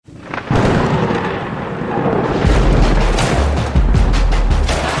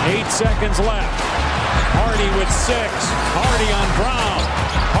seconds left. Hardy with 6. Hardy on Brown.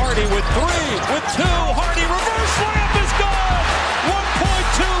 Hardy with 3. With 2. Hardy reverse layup is good.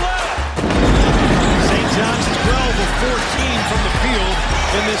 1.2 left. St. John's 12 of 14 from the field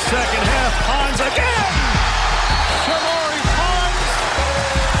in this second half. Pons again. Shamori Pons,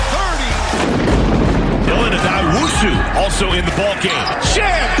 30. Dylan Adaiwusu also in the ball game.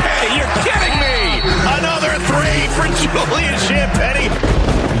 Champagnie, you're kidding me. Another 3 for Julian Champagnie.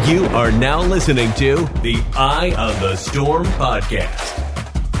 You are now listening to the Eye of the Storm podcast.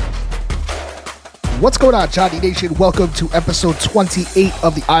 What's going on, Johnny Nation? Welcome to episode 28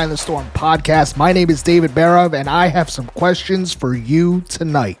 of the Eye of the Storm podcast. My name is David Barov, and I have some questions for you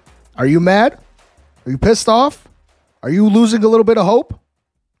tonight. Are you mad? Are you pissed off? Are you losing a little bit of hope?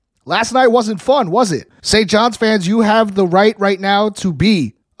 Last night wasn't fun, was it? St. John's fans, you have the right now to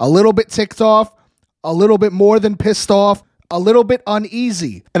be a little bit ticked off, a little bit more than pissed off, a little bit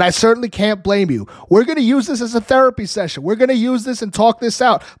uneasy, and I certainly can't blame you. We're going to use this as a therapy session. We're going to use this and talk this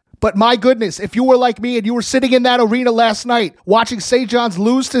out. But my goodness, if you were like me and you were sitting in that arena last night watching St. John's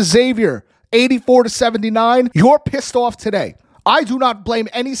lose to Xavier 84-79, you're pissed off today. I do not blame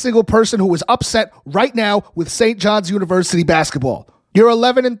any single person who is upset right now with St. John's University basketball. You're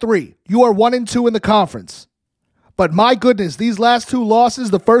 11-3. You are 1-2 in the conference. But my goodness, these last two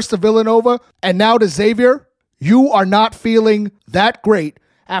losses, the first to Villanova and now to Xavier, you are not feeling that great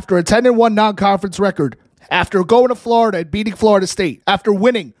after a 10-1 non-conference record, after going to Florida and beating Florida State, after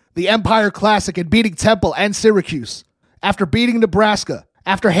winning the Empire Classic and beating Temple and Syracuse, after beating Nebraska,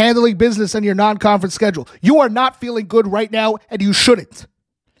 after handling business in your non-conference schedule. You are not feeling good right now, and you shouldn't.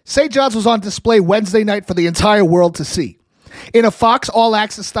 St. John's was on display Wednesday night for the entire world to see. In a Fox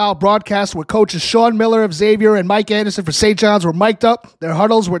All-Access style broadcast where coaches Sean Miller of Xavier and Mike Anderson for St. John's were mic'd up, their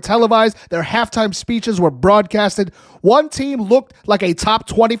huddles were televised, their halftime speeches were broadcasted, one team looked like a top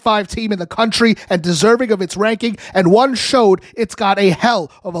 25 team in the country and deserving of its ranking, and one showed it's got a hell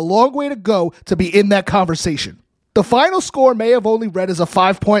of a long way to go to be in that conversation. The final score may have only read as a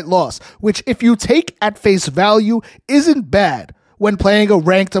 5-point loss, which if you take at face value isn't bad when playing a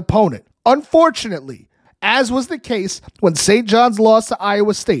ranked opponent. Unfortunately, as was the case when St. John's lost to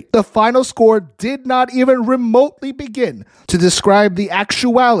Iowa State, the final score did not even remotely begin to describe the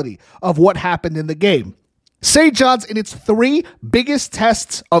actuality of what happened in the game. St. John's, in its 3 biggest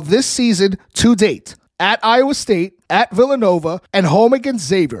tests of this season to date, at Iowa State, at Villanova, and home against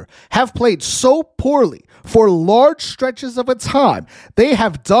Xavier, have played so poorly for large stretches of a time, they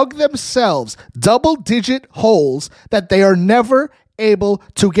have dug themselves double-digit holes that they are never able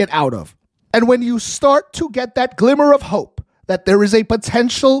to get out of. And when you start to get that glimmer of hope that there is a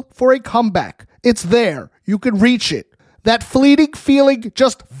potential for a comeback, it's there. You can reach it. That fleeting feeling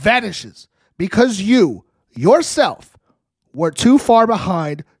just vanishes because you, yourself, were too far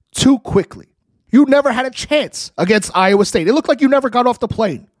behind too quickly. You never had a chance against Iowa State. It looked like you never got off the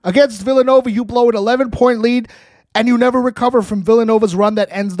plane. Against Villanova, you blow an 11-point lead, and you never recover from Villanova's run that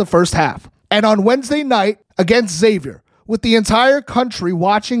ends the first half. And on Wednesday night against Xavier, with the entire country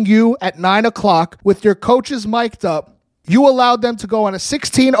watching you at 9 o'clock with your coaches mic'd up, you allowed them to go on a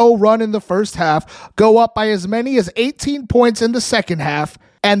 16-0 run in the first half, go up by as many as 18 points in the second half,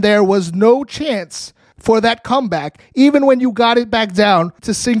 and there was no chance for that comeback, even when you got it back down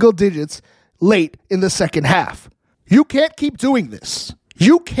to single digits late in the second half. You can't keep doing this.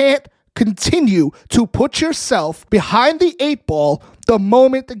 You can't continue to put yourself behind the 8 ball the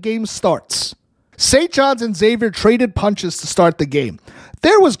moment the game starts. St. John's and Xavier traded punches to start the game.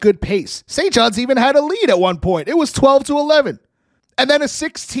 There was good pace. St. John's even had a lead at one point. It was 12-11. And then a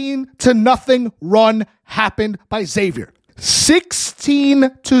 16-0 run happened by Xavier.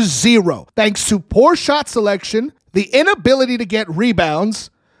 16-0. Thanks to poor shot selection, the inability to get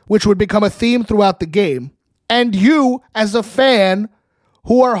rebounds, which would become a theme throughout the game, and you, as a fan,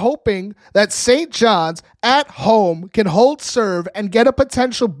 who are hoping that St. John's at home can hold serve and get a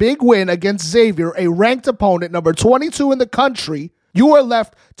potential big win against Xavier, a ranked opponent, number 22 in the country, you are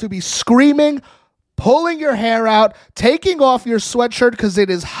left to be screaming, pulling your hair out, taking off your sweatshirt because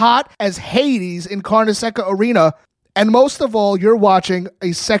it is hot as Hades in Carnesecca Arena, and most of all, you're watching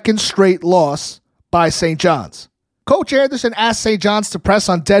a second straight loss by St. John's. Coach Anderson asked St. John's to press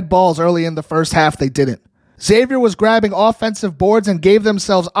on dead balls early in the first half. They didn't. Xavier was grabbing offensive boards and gave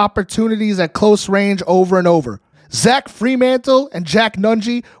themselves opportunities at close range over and over. Zach Fremantle and Jack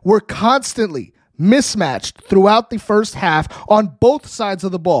Nungy were constantly mismatched throughout the first half on both sides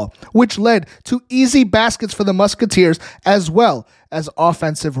of the ball, which led to easy baskets for the Musketeers as well as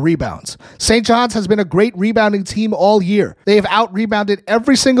offensive rebounds. St. John's has been a great rebounding team all year. They have out-rebounded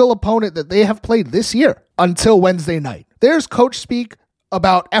every single opponent that they have played this year until Wednesday night. There's coach speak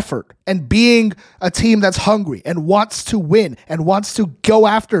about effort and being a team that's hungry and wants to win and wants to go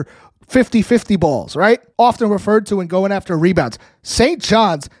after 50-50 balls, right? Often referred to in going after rebounds. St.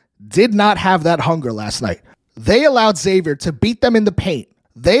 John's did not have that hunger last night. They allowed Xavier to beat them in the paint.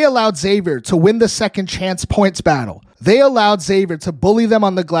 They allowed Xavier to win the second chance points battle. They allowed Xavier to bully them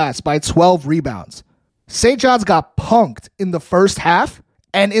on the glass by 12 rebounds. St. John's got punked in the first half,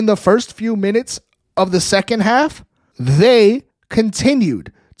 and in the first few minutes of the second half, they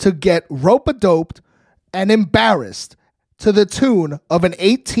continued to get rope-a-doped and embarrassed to the tune of an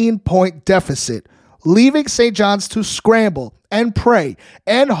 18-point deficit, leaving St. John's to scramble and pray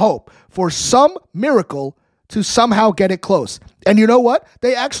and hope for some miracle to somehow get it close. And you know what?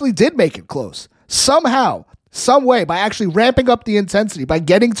 They actually did make it close. Somehow, some way, by actually ramping up the intensity, by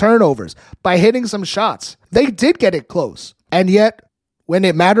getting turnovers, by hitting some shots. They did get it close. And yet, when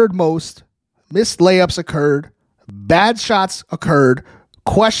it mattered most, missed layups occurred, bad shots occurred,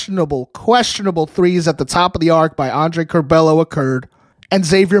 questionable threes at the top of the arc by Andre Curbelo occurred, and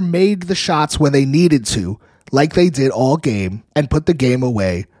Xavier made the shots when they needed to, like they did all game, and put the game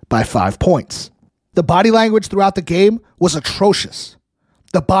away by 5 points. The body language throughout the game was atrocious.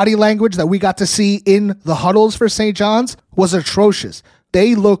 The body language that we got to see in the huddles for St. John's was atrocious.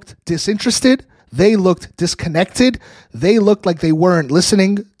 They looked disinterested. They looked disconnected. They looked like they weren't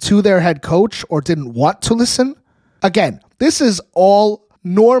listening to their head coach or didn't want to listen. Again, this is all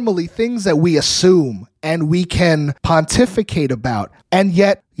normally things that we assume and we can pontificate about. And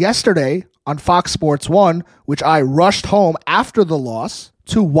yet, yesterday on Fox Sports 1, which I rushed home after the loss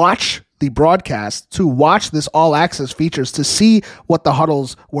to watch the broadcast, to watch this all access features, to see what the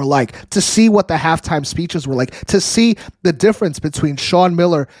huddles were like, to see what the halftime speeches were like, to see the difference between Sean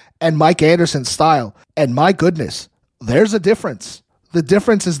Miller and Mike Anderson's style. And my goodness, there's a difference. The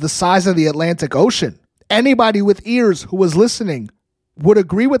difference is the size of the Atlantic Ocean. Anybody with ears who was listening would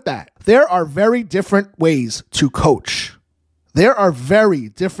agree with that. There are very different ways to coach. There are very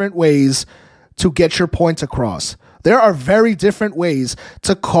different ways to get your point across. There are very different ways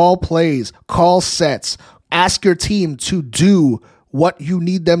to call plays, call sets, ask your team to do what you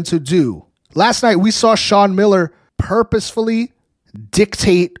need them to do. Last night, we saw Sean Miller purposefully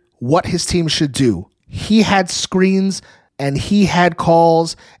dictate what his team should do. He had screens and he had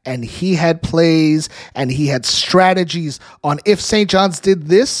calls and he had plays and he had strategies on if St. John's did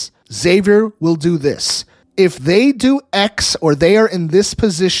this, Xavier will do this. If they do X or they are in this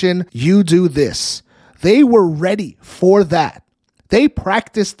position, you do this. They were ready for that. They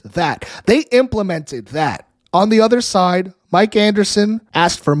practiced that. They implemented that. On the other side, Mike Anderson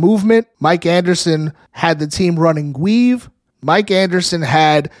asked for movement. Mike Anderson had the team running weave. Mike Anderson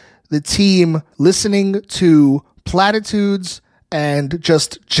had the team listening to platitudes and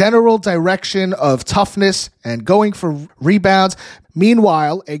just general direction of toughness and going for rebounds.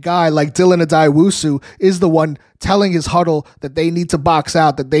 Meanwhile, a guy like Dylan Adai-Wusu is the one telling his huddle that they need to box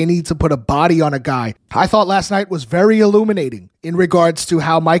out, that they need to put a body on a guy. I thought last night was very illuminating in regards to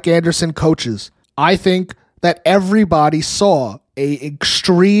how Mike Anderson coaches. I think that everybody saw an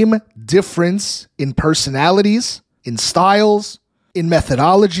extreme difference in personalities, in styles, in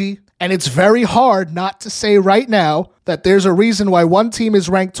methodology. And it's very hard not to say right now that there's a reason why one team is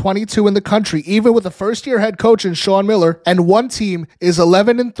ranked 22 in the country, even with a first-year head coach in Sean Miller, and one team is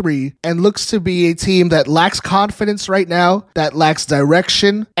 11-3 and looks to be a team that lacks confidence right now, that lacks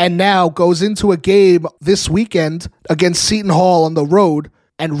direction, and now goes into a game this weekend against Seton Hall on the road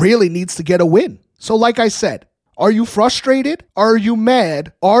and really needs to get a win. So like I said, are you frustrated? Are you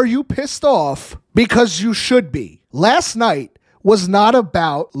mad? Are you pissed off? Because you should be. Last night was not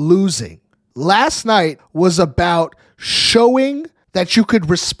about losing. Last night was about showing that you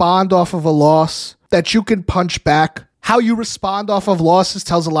could respond off of a loss, that you can punch back. How you respond off of losses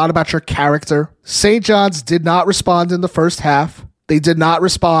tells a lot about your character. St. John's did not respond in the first half. They did not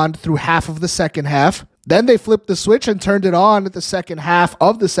respond through half of the second half. Then they flipped the switch and turned it on at the second half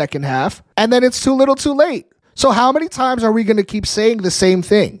of the second half. And then it's too little too late. So how many times are we going to keep saying the same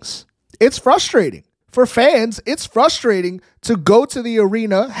things? It's frustrating. For fans, it's frustrating to go to the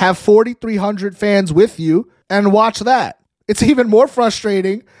arena, have 4,300 fans with you, and watch that. It's even more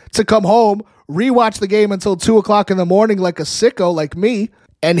frustrating to come home, rewatch the game until 2 o'clock in the morning like a sicko like me,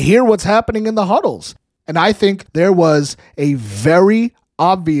 and hear what's happening in the huddles. And I think there was a very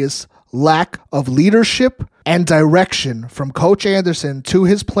obvious lack of leadership and direction from Coach Anderson to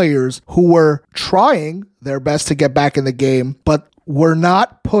his players who were trying their best to get back in the game, but were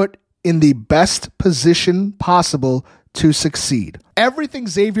not put in the best position possible to succeed. Everything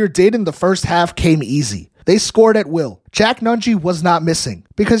Xavier did in the first half came easy. They scored at will. Jack Nungy was not missing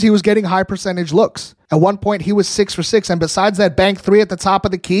because he was getting high percentage looks. At one point, he was 6 for 6, and besides that bank three at the top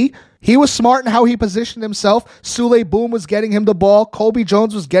of the key, he was smart in how he positioned himself. Sule Boom was getting him the ball. Colby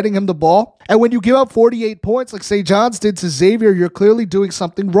Jones was getting him the ball. And when you give up 48 points like St. John's did to Xavier, you're clearly doing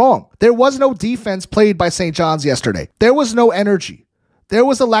something wrong. There was no defense played by St. John's yesterday. There was no energy. There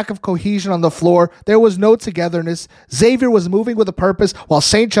was a lack of cohesion on the floor. There was no togetherness. Xavier was moving with a purpose while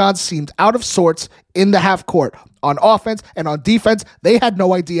St. John's seemed out of sorts in the half court. On offense and on defense, they had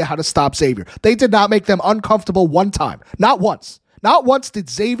no idea how to stop Xavier. They did not make them uncomfortable one time. Not once. Not once did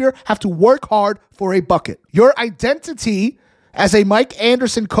Xavier have to work hard for a bucket. Your identity as a Mike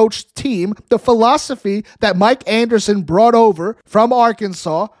Anderson coached team, the philosophy that Mike Anderson brought over from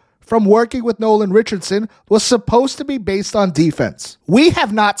Arkansas, from working with Nolan Richardson, was supposed to be based on defense. We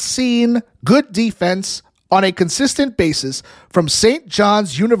have not seen good defense on a consistent basis from St.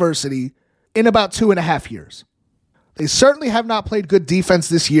 John's University in about 2.5 years. They certainly have not played good defense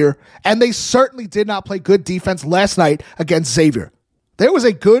this year, and they certainly did not play good defense last night against Xavier. There was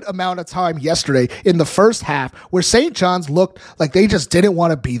a good amount of time yesterday in the first half where St. John's looked like they just didn't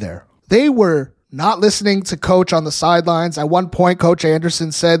want to be there. They were not listening to Coach on the sidelines. At one point, Coach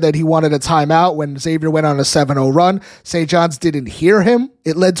Anderson said that he wanted a timeout when Xavier went on a 7-0 run. St. John's didn't hear him.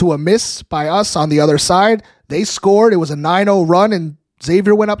 It led to a miss by us on the other side. They scored. It was a 9-0 run, and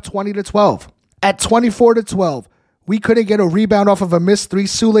Xavier went up 20-12. At 24-12, we couldn't get a rebound off of a missed three.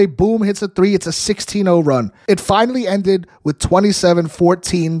 Sule Boom hits a three. It's a 16-0 run. It finally ended with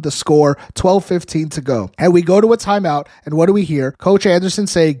 27-14, the score, 12-15 to go. And we go to a timeout, and what do we hear? Coach Anderson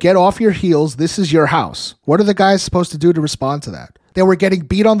say, "Get off your heels. This is your house." What are the guys supposed to do to respond to that? They were getting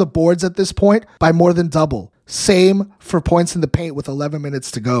beat on the boards at this point by more than double. Same for points in the paint with 11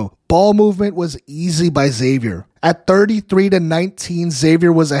 minutes to go. Ball movement was easy by Xavier. At 33-19,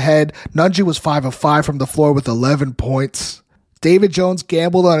 Xavier was ahead. Nungy was 5 of 5 from the floor with 11 points. David Jones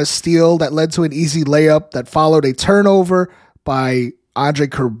gambled on a steal that led to an easy layup that followed a turnover by Andre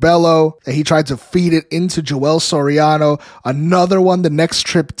Curbelo. He tried to feed it into Joel Soriano. Another one the next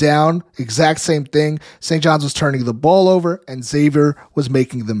trip down. Exact same thing. St. John's was turning the ball over, and Xavier was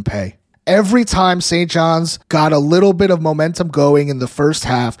making them pay. Every time St. John's got a little bit of momentum going in the first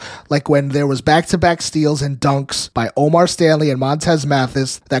half, like when there was back-to-back steals and dunks by Omar Stanley and Montez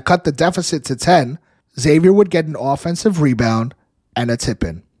Mathis that cut the deficit to 10, Xavier would get an offensive rebound and a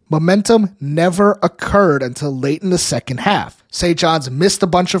tip-in. Momentum never occurred until late in the second half. St. John's missed a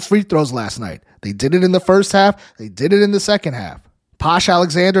bunch of free throws last night. They did it in the first half. They did it in the second half. Posh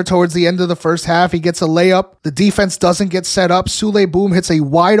Alexander towards the end of the first half, he gets a layup. The defense doesn't get set up. Sule Boom hits a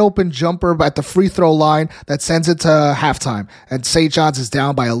wide open jumper at the free throw line that sends it to halftime. And St. John's is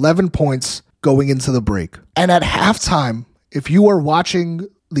down by 11 points going into the break. And at halftime, if you were watching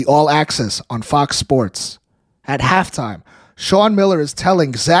the All Access on Fox Sports, at halftime, Sean Miller is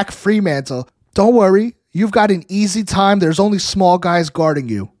telling Zach Fremantle, "Don't worry, you've got an easy time. There's only small guys guarding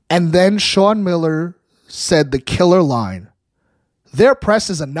you." And then Sean Miller said the killer line, "Their press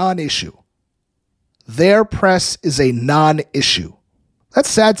is a non-issue." Their press is a non-issue. That's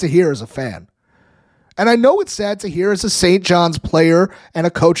sad to hear as a fan. And I know it's sad to hear as a St. John's player and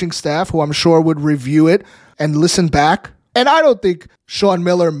a coaching staff who I'm sure would review it and listen back. And I don't think Sean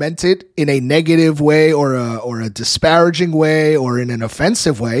Miller meant it in a negative way or a disparaging way or in an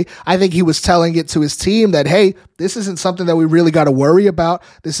offensive way. I think he was telling it to his team that, hey, this isn't something that we really got to worry about.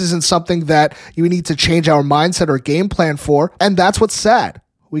 This isn't something that you need to change our mindset or game plan for. And that's what's sad.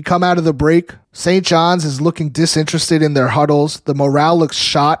 We come out of the break. St. John's is looking disinterested in their huddles. The morale looks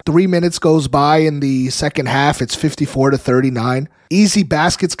shot. 3 minutes goes by in the second half. It's 54-39. Easy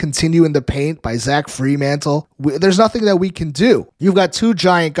baskets continue in the paint by Zach Fremantle. There's nothing that we can do. You've got two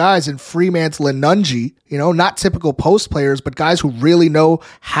giant guys in Fremantle and Nungy, not typical post players, but guys who really know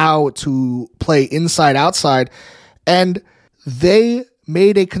how to play inside, outside. And they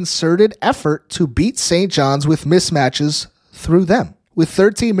made a concerted effort to beat St. John's with mismatches through them. With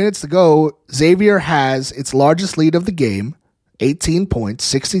 13 minutes to go, Xavier has its largest lead of the game, 18 points,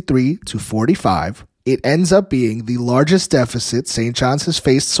 63-45. It ends up being the largest deficit St. John's has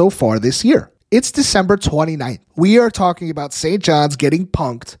faced so far this year. It's December 29th. We are talking about St. John's getting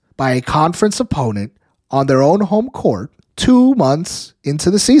punked by a conference opponent on their own home court 2 months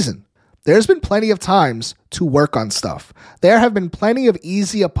into the season. There's been plenty of times to work on stuff. There have been plenty of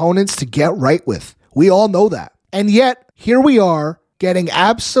easy opponents to get right with. We all know that. And yet, here we are, getting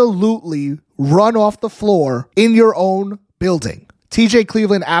absolutely run off the floor in your own building. TJ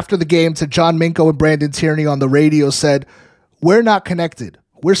Cleveland, after the game, to John Minko and Brandon Tierney on the radio, said, "We're not connected.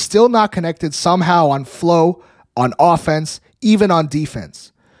 We're still not connected somehow on flow, on offense, even on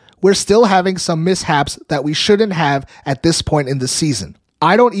defense. we're still having some mishaps that we shouldn't have at this point in the season.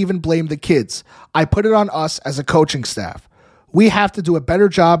 I don't even blame the kids. I put it on us as a coaching staff. We have to do a better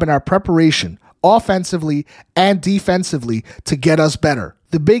job in our preparation, offensively and defensively, to get us better.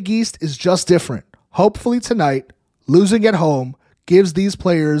 The Big East is just different. Hopefully tonight, losing at home gives these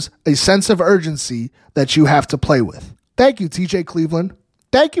players a sense of urgency that you have to play with. Thank you, TJ Cleveland.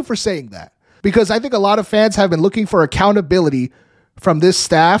 Thank you for saying that, because I think a lot of fans have been looking for accountability from this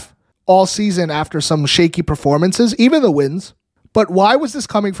staff all season after some shaky performances, even the wins. But why was this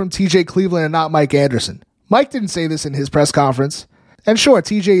coming from TJ Cleveland and not Mike Anderson? Mike didn't say this in his press conference. And sure,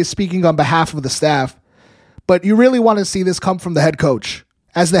 TJ is speaking on behalf of the staff, but you really want to see this come from the head coach.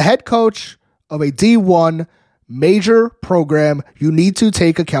 As the head coach of a D1 major program, you need to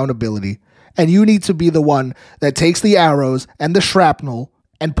take accountability, and you need to be the one that takes the arrows and the shrapnel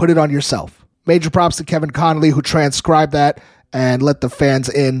and put it on yourself. Major props to Kevin Connolly, who transcribed that and let the fans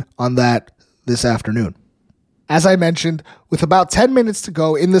in on that this afternoon. As I mentioned, with about 10 minutes to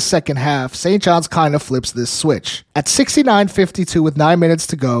go in the second half, St. John's kind of flips this switch. At 69-52 with 9 minutes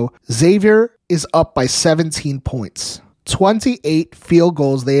to go, Xavier is up by 17 points. 28 field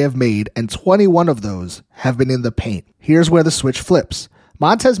goals they have made, and 21 of those have been in the paint. Here's where the switch flips.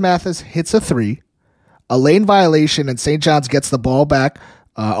 Montez Mathis hits a three, a lane violation, and St. John's gets the ball back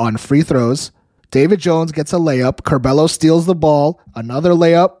on free throws. David Jones gets a layup. Curbelo steals the ball. Another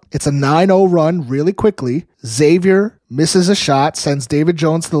layup. It's a 9-0 run really quickly. Xavier misses a shot, sends David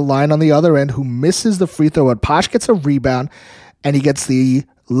Jones to the line on the other end, who misses the free throw. And Posh gets a rebound, and he gets the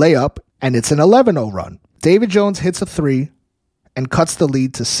layup, and it's an 11-0 run. David Jones hits a three and cuts the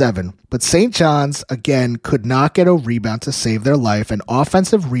lead to 7. But St. John's, again, could not get a rebound to save their life, and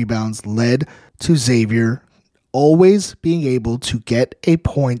offensive rebounds led to Xavier always being able to get a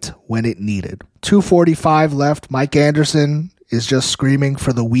point when it needed. 2:45 left. Mike Anderson is just screaming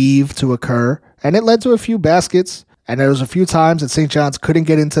for the weave to occur, and it led to a few baskets, and there was a few times that St. John's couldn't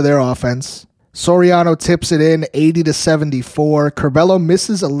get into their offense. Soriano tips it in, 80-74. Curbelo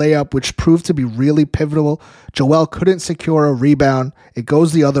misses a layup, which proved to be really pivotal. Joel couldn't secure a rebound. It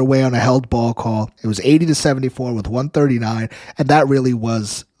goes the other way on a held ball call. It was 80-74 with 139, and that really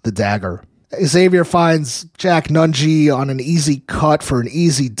was the dagger. Xavier finds Jack Nungy on an easy cut for an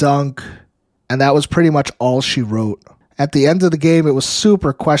easy dunk, and that was pretty much all she wrote. At the end of the game, it was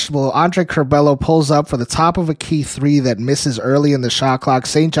super questionable. Andre Curbelo pulls up for the top of a key three that misses early in the shot clock.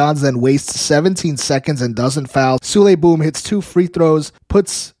 St. John's then wastes 17 seconds and doesn't foul. Sule Boom hits 2 free throws,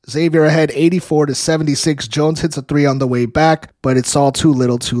 puts Xavier ahead 84-76. Jones hits a 3 on the way back, but it's all too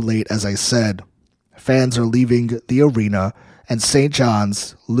little too late, as I said. Fans are leaving the arena, and St.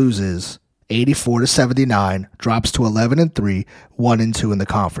 John's loses 84-79, drops to 11-3, 1-2 in the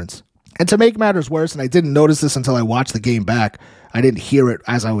conference. And to make matters worse, and I didn't notice this until I watched the game back, I didn't hear it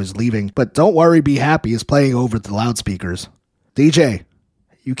as I was leaving, but Don't Worry, Be Happy is playing over the loudspeakers. DJ,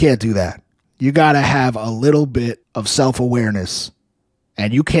 you can't do that. You gotta have a little bit of self-awareness,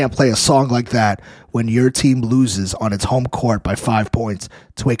 and you can't play a song like that when your team loses on its home court by 5 points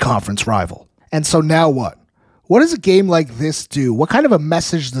to a conference rival. And so now what? What does a game like this do? What kind of a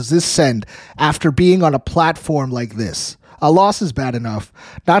message does this send after being on a platform like this? A loss is bad enough.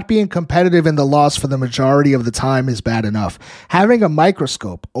 Not being competitive in the loss for the majority of the time is bad enough. Having a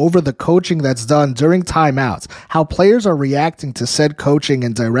microscope over the coaching that's done during timeouts, how players are reacting to said coaching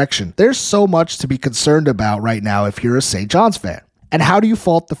and direction. There's so much to be concerned about right now if you're a St. John's fan. And how do you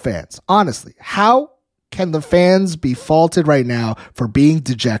fault the fans? Honestly, how can the fans be faulted right now for being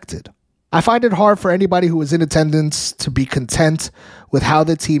dejected? I find it hard for anybody who is in attendance to be content with how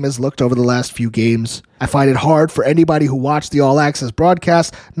the team has looked over the last few games. I find it hard for anybody who watched the All Access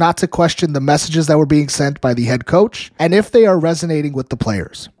broadcast not to question the messages that were being sent by the head coach and if they are resonating with the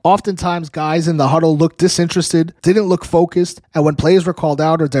players. Oftentimes, guys in the huddle looked disinterested, didn't look focused, and when plays were called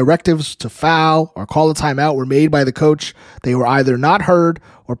out or directives to foul or call a timeout were made by the coach, they were either not heard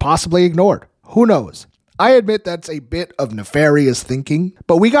or possibly ignored. Who knows? I admit that's a bit of nefarious thinking,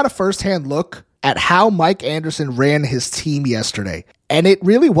 but we got a first-hand look at how Mike Anderson ran his team yesterday, and it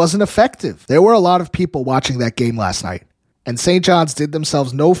really wasn't effective. There were a lot of people watching that game last night, and St. John's did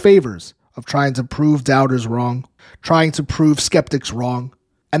themselves no favors of trying to prove doubters wrong, trying to prove skeptics wrong,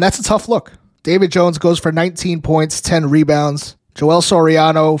 and that's a tough look. David Jones goes for 19 points, 10 rebounds. Joel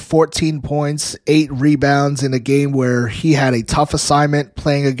Soriano, 14 points, 8 rebounds in a game where he had a tough assignment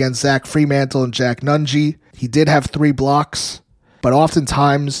playing against Zach Fremantle and Jack Nungy. He did have 3 blocks, but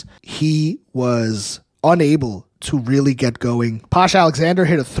oftentimes he was unable to really get going. Posh Alexander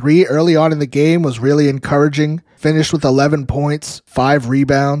hit a 3 early on in the game, was really encouraging. Finished with 11 points, 5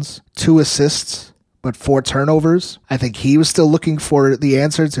 rebounds, 2 assists. but 4 turnovers. I think he was still looking for the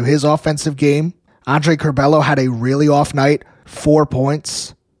answer to his offensive game. Andre Curbelo had a really off night. 4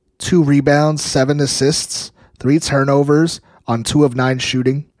 points, 2 rebounds, 7 assists, 3 turnovers on 2 of 9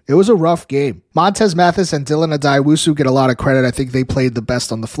 shooting. It was a rough game. Montez Mathis and Dylan Adaiwusu get a lot of credit. I think they played the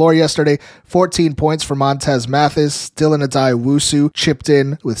best on the floor yesterday. 14 points for Montez Mathis. Dylan Adaiwusu chipped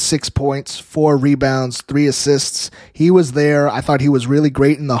in with 6 points, 4 rebounds, 3 assists. He was there. I thought he was really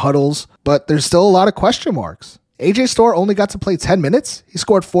great in the huddles, but there's still a lot of question marks. AJ Storr only got to play 10 minutes. He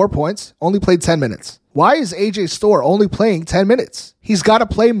scored 4 points, only played 10 minutes. Why is AJ Storr only playing 10 minutes? He's got to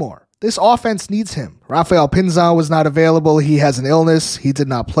play more. This offense needs him. Rafael Pinzon was not available. He has an illness. He did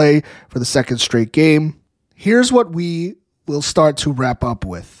not play for the second straight game. Here's what we will start to wrap up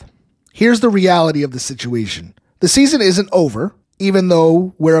with. Here's the reality of the situation. The season isn't over, even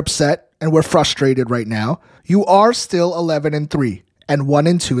though we're upset and we're frustrated right now. You are still 11-3 and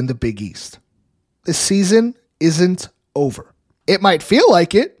 1-2 in the Big East. The season isn't over. It might feel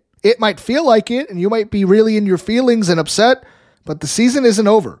like it. And you might be really in your feelings and upset, but the season isn't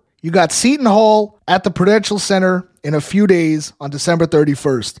over. You got Seton Hall at the Prudential Center in a few days on December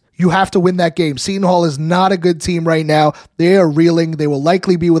 31st. You have to win that game. Seton Hall is not a good team right now. They are reeling. They will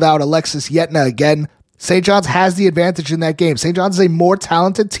likely be without Alexis Yetna again. St. John's has the advantage in that game. St. John's is a more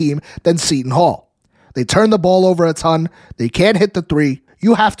talented team than Seton Hall. They turn the ball over a ton. They can't hit the 3.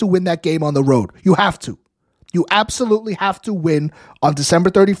 You have to win that game on the road. You have to. You absolutely have to win on December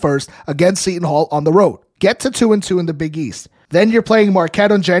 31st against Seton Hall on the road. Get to 2-2 in the Big East. Then you're playing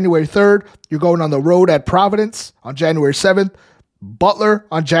Marquette on January 3rd. You're going on the road at Providence on January 7th. Butler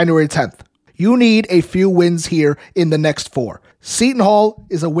on January 10th. You need a few wins here in the next 4. Seton Hall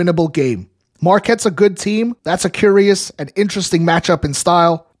is a winnable game. Marquette's a good team. That's a curious and interesting matchup in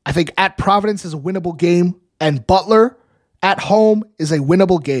style. I think at Providence is a winnable game. And Butler at home is a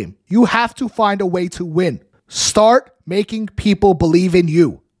winnable game. You have to find a way to win. Start making people believe in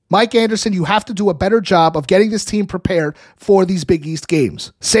you. Mike Anderson, you have to do a better job of getting this team prepared for these Big East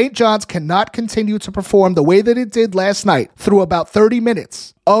games. St. John's cannot continue to perform the way that it did last night through about 30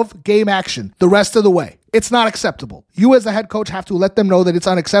 minutes of game action the rest of the way. It's not acceptable. You as the head coach have to let them know that it's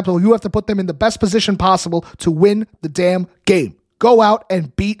unacceptable. You have to put them in the best position possible to win the damn game. Go out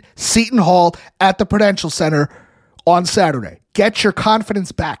and beat Seton Hall at the Prudential Center on Saturday. Get your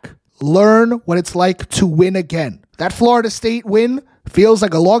confidence back. Learn what it's like to win again. That Florida State win feels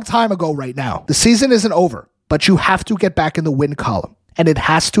like a long time ago right now. The season isn't over, but you have to get back in the win column, and it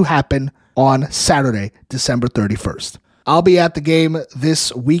has to happen on Saturday, December 31st. I'll be at the game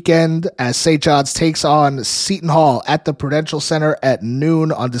this weekend as St. John's takes on Seton Hall at the Prudential Center at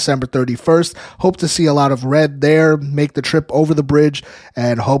noon on December 31st. Hope to see a lot of red there, make the trip over the bridge,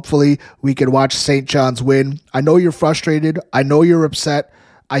 and hopefully we can watch St. John's win. I know you're frustrated. I know you're upset.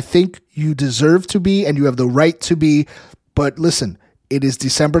 I think you deserve to be, and you have the right to be, but listen, it is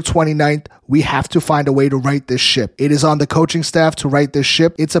December 29th. We have to find a way to right this ship. It is on the coaching staff to right this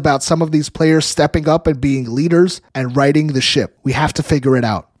ship. It's about some of these players stepping up and being leaders and righting the ship. We have to figure it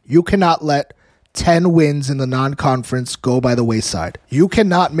out. You cannot let 10 wins in the non-conference go by the wayside. You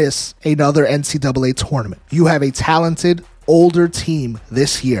cannot miss another NCAA tournament. You have a talented, older team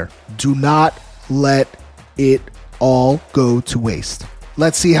this year. Do not let it all go to waste.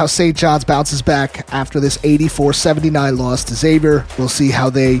 Let's see how St. John's bounces back after this 84-79 loss to Xavier. We'll see how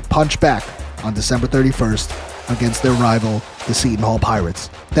they punch back on December 31st against their rival, the Seton Hall Pirates.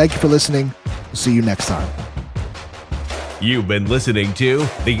 Thank you for listening. We'll see you next time. You've been listening to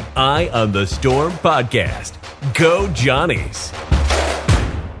the Eye on the Storm podcast. Go Johnnies!